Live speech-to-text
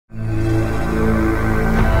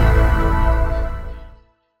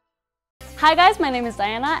Hi guys, my name is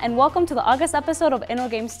Diana and welcome to the August episode of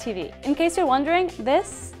InnoGames TV. In case you're wondering,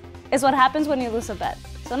 this is what happens when you lose a bet.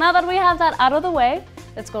 So now that we have that out of the way,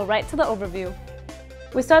 let's go right to the overview.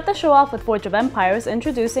 We start the show off with Forge of Empires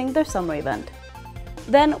introducing their summer event.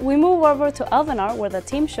 Then we move over to Elvenar where the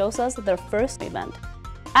team shows us their first event.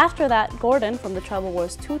 After that, Gordon from the Tribal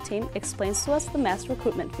Wars 2 team explains to us the mass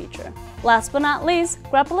recruitment feature. Last but not least,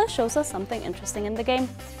 Grepolis shows us something interesting in the game.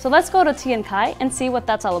 So let's go to T and Kai and see what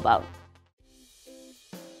that's all about.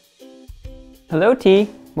 Hello T,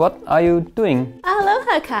 what are you doing?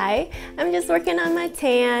 Aloha Kai, I'm just working on my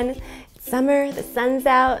tan. It's summer, the sun's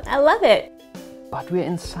out, I love it. But we're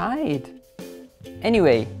inside.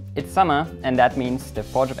 Anyway, it's summer and that means the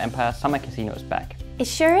Forge of Empires Summer Casino is back. It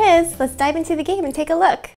sure is. Let's dive into the game and take a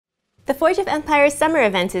look. The Forge of Empires summer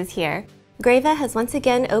event is here. Greva has once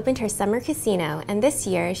again opened her summer casino, and this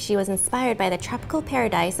year she was inspired by the tropical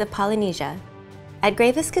paradise of Polynesia. At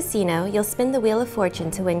Greva's casino, you'll spin the Wheel of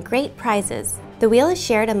Fortune to win great prizes. The wheel is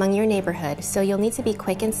shared among your neighborhood, so you'll need to be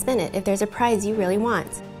quick and spin it if there's a prize you really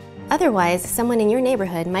want. Otherwise, someone in your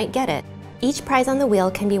neighborhood might get it. Each prize on the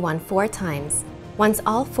wheel can be won 4 times. Once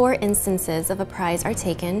all 4 instances of a prize are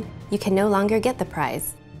taken, you can no longer get the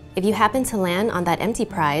prize. If you happen to land on that empty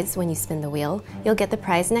prize when you spin the wheel, you'll get the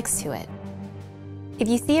prize next to it. If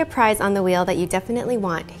you see a prize on the wheel that you definitely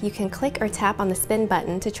want, you can click or tap on the spin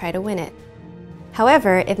button to try to win it.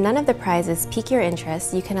 However, if none of the prizes pique your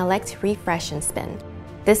interest, you can elect refresh and spin.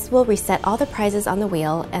 This will reset all the prizes on the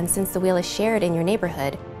wheel, and since the wheel is shared in your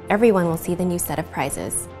neighborhood, everyone will see the new set of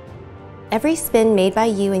prizes. Every spin made by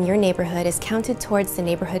you in your neighborhood is counted towards the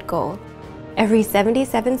neighborhood goal. Every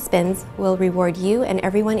 77 spins will reward you and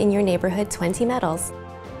everyone in your neighborhood 20 medals.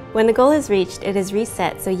 When the goal is reached, it is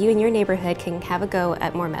reset so you and your neighborhood can have a go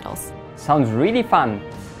at more medals. Sounds really fun,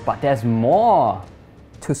 but there's more!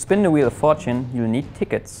 To spin the Wheel of Fortune, you'll need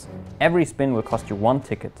tickets. Every spin will cost you 1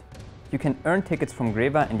 ticket. You can earn tickets from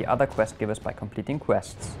Greva and the other quest givers by completing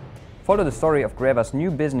quests. Follow the story of Greva's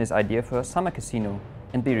new business idea for her summer casino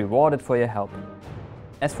and be rewarded for your help.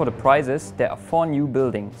 As for the prizes, there are 4 new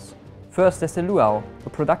buildings. First there's the Luau, a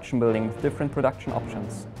production building with different production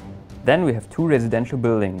options. Then we have 2 residential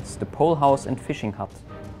buildings, the Pole House and Fishing Hut.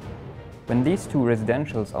 When these 2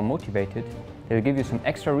 residentials are motivated, they'll give you some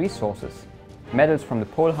extra resources. Medals from the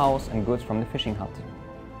Pole House and goods from the Fishing Hut.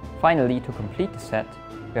 Finally, to complete the set,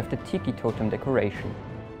 we have the Tiki Totem decoration.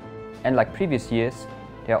 And like previous years,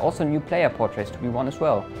 there are also new player portraits to be won as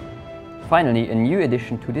well. Finally, a new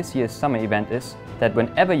addition to this year's summer event is that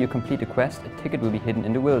whenever you complete a quest, a ticket will be hidden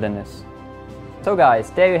in the wilderness. So guys,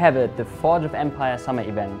 there you have it, the Forge of Empire summer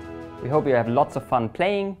event. We hope you have lots of fun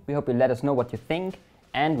playing, we hope you let us know what you think,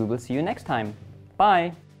 and we will see you next time.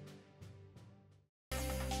 Bye!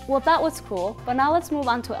 Well, that was cool, but now let's move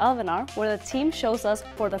on to Elvenar, where the team shows us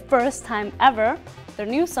for the first time ever their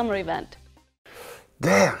new summer event.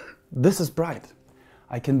 Damn, this is bright.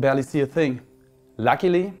 I can barely see a thing.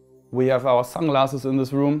 Luckily, we have our sunglasses in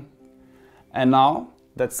this room. And now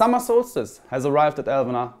that summer solstice has arrived at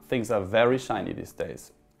Elvenar, things are very shiny these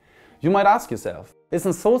days. You might ask yourself,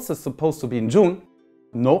 isn't solstice supposed to be in June?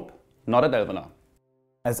 Nope, not at Elvenar.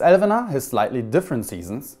 As Elvenar has slightly different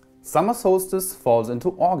seasons, summer solstice falls into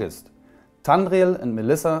August. Tandriel and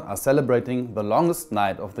Melissa are celebrating the longest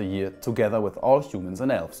night of the year together with all humans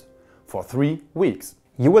and elves for 3 weeks.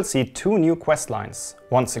 You will see 2 new quest lines,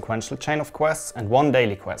 1 sequential chain of quests and 1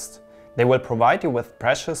 daily quest. They will provide you with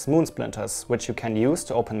precious moon splinters, which you can use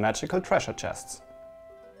to open magical treasure chests.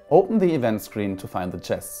 Open the event screen to find the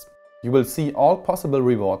chests. You will see all possible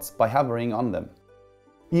rewards by hovering on them.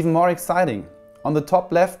 Even more exciting, on the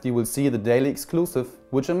top left you will see the daily exclusive,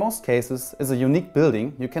 which in most cases is a unique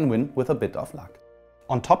building you can win with a bit of luck.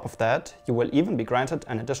 On top of that, you will even be granted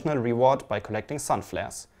an additional reward by collecting sun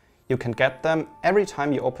flares. You can get them every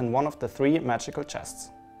time you open one of the 3 magical chests.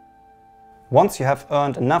 Once you have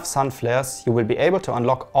earned enough sun flares, you will be able to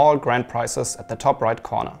unlock all grand prizes at the top right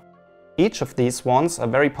corner. Each of these ones are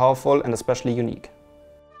very powerful and especially unique.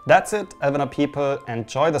 That's it, Elvenar people,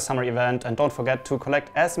 enjoy the summer event and don't forget to collect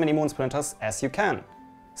as many moon splinters as you can.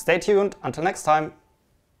 Stay tuned, until next time!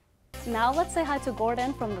 Now let's say hi to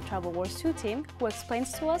Gordon from the Tribal Wars 2 team, who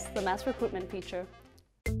explains to us the mass recruitment feature.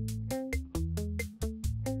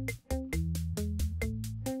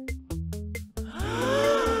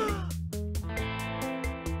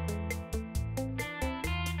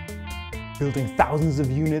 Building thousands of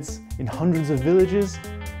units in hundreds of villages?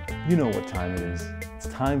 You know what time it is. It's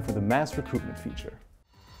time for the mass recruitment feature.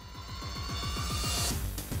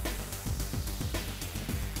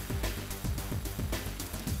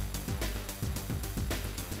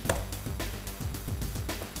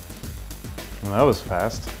 Well, that was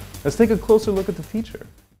fast. Let's take a closer look at the feature.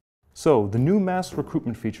 So, the new mass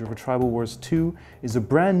recruitment feature for Tribal Wars 2 is a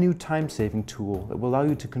brand new time-saving tool that will allow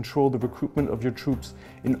you to control the recruitment of your troops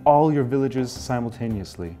in all your villages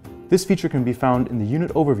simultaneously. This feature can be found in the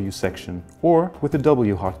Unit Overview section, or with the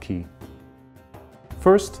W hotkey.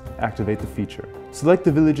 First, activate the feature. Select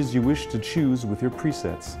the villages you wish to choose with your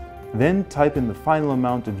presets. Then type in the final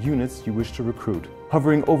amount of units you wish to recruit.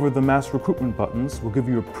 Hovering over the mass recruitment buttons will give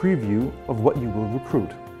you a preview of what you will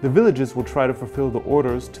recruit. The villages will try to fulfill the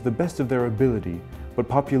orders to the best of their ability, but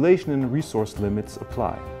population and resource limits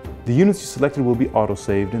apply. The units you selected will be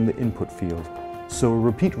auto-saved in the input field, so a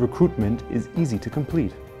repeat recruitment is easy to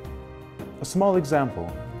complete. A small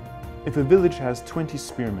example. If a village has 20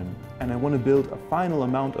 spearmen and I want to build a final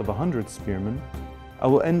amount of 100 spearmen, I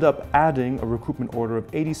will end up adding a recruitment order of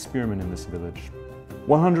 80 spearmen in this village.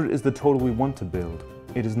 100 is the total we want to build.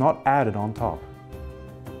 It is not added on top.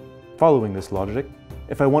 Following this logic,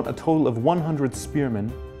 if I want a total of 100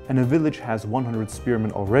 spearmen and a village has 100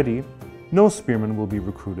 spearmen already, no spearmen will be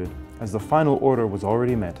recruited as the final order was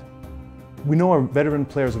already met. We know our veteran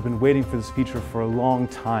players have been waiting for this feature for a long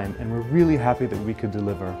time and we're really happy that we could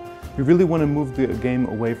deliver. We really want to move the game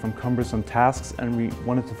away from cumbersome tasks and we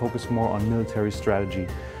wanted to focus more on military strategy.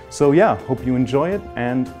 So yeah, hope you enjoy it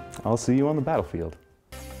and I'll see you on the battlefield.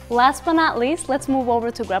 Last but not least, let's move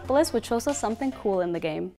over to Grepolis, which shows us something cool in the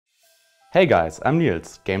game. Hey guys, I'm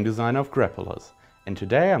Niels, game designer of Grepolis, and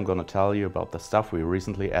today I'm gonna tell you about the stuff we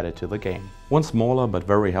recently added to the game. One smaller but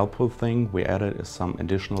very helpful thing we added is some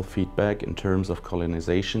additional feedback in terms of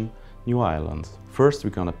colonization, new islands. First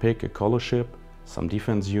we're gonna pick a color ship, some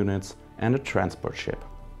defense units and a transport ship.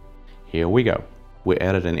 Here we go. We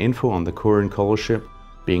added an info on the current color ship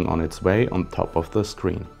being on its way on top of the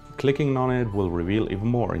screen. Clicking on it will reveal even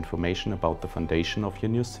more information about the foundation of your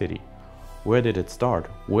new city. Where did it start?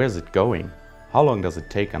 Where is it going? How long does it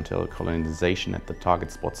take until colonization at the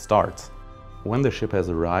target spot starts? When the ship has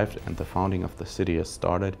arrived and the founding of the city has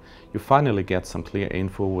started, you finally get some clear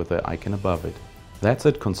info with the icon above it. That's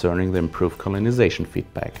it concerning the improved colonization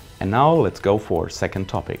feedback. And now let's go for our second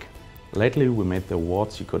topic. Lately we made the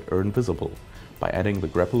awards you could earn visible by adding the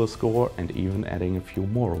Grepolis score and even adding a few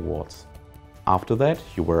more awards. After that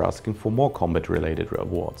you were asking for more combat related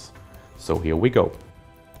awards. So here we go.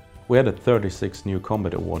 We added 36 new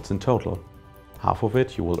combat awards in total. Half of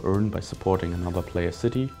it you will earn by supporting another player's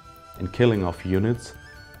city and killing off units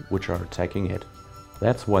which are attacking it.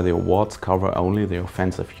 That's why the awards cover only the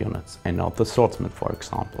offensive units and not the swordsman, for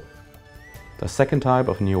example. The second type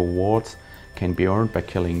of new awards can be earned by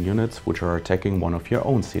killing units which are attacking one of your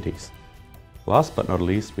own cities. Last but not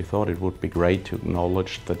least, we thought it would be great to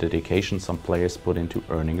acknowledge the dedication some players put into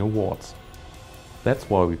earning awards. That's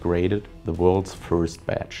why we created the world's first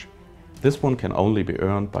badge. This one can only be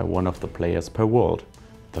earned by one of the players per world.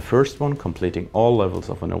 The first one completing all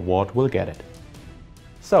levels of an award will get it.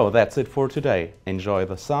 So that's it for today. Enjoy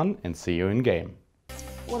the sun and see you in game.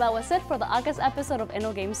 Well, that was it for the August episode of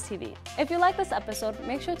InnoGames TV. If you like this episode,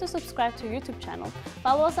 make sure to subscribe to our YouTube channel,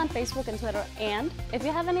 follow us on Facebook and Twitter, and if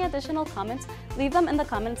you have any additional comments, leave them in the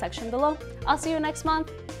comment section below. I'll see you next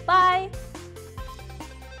month. Bye!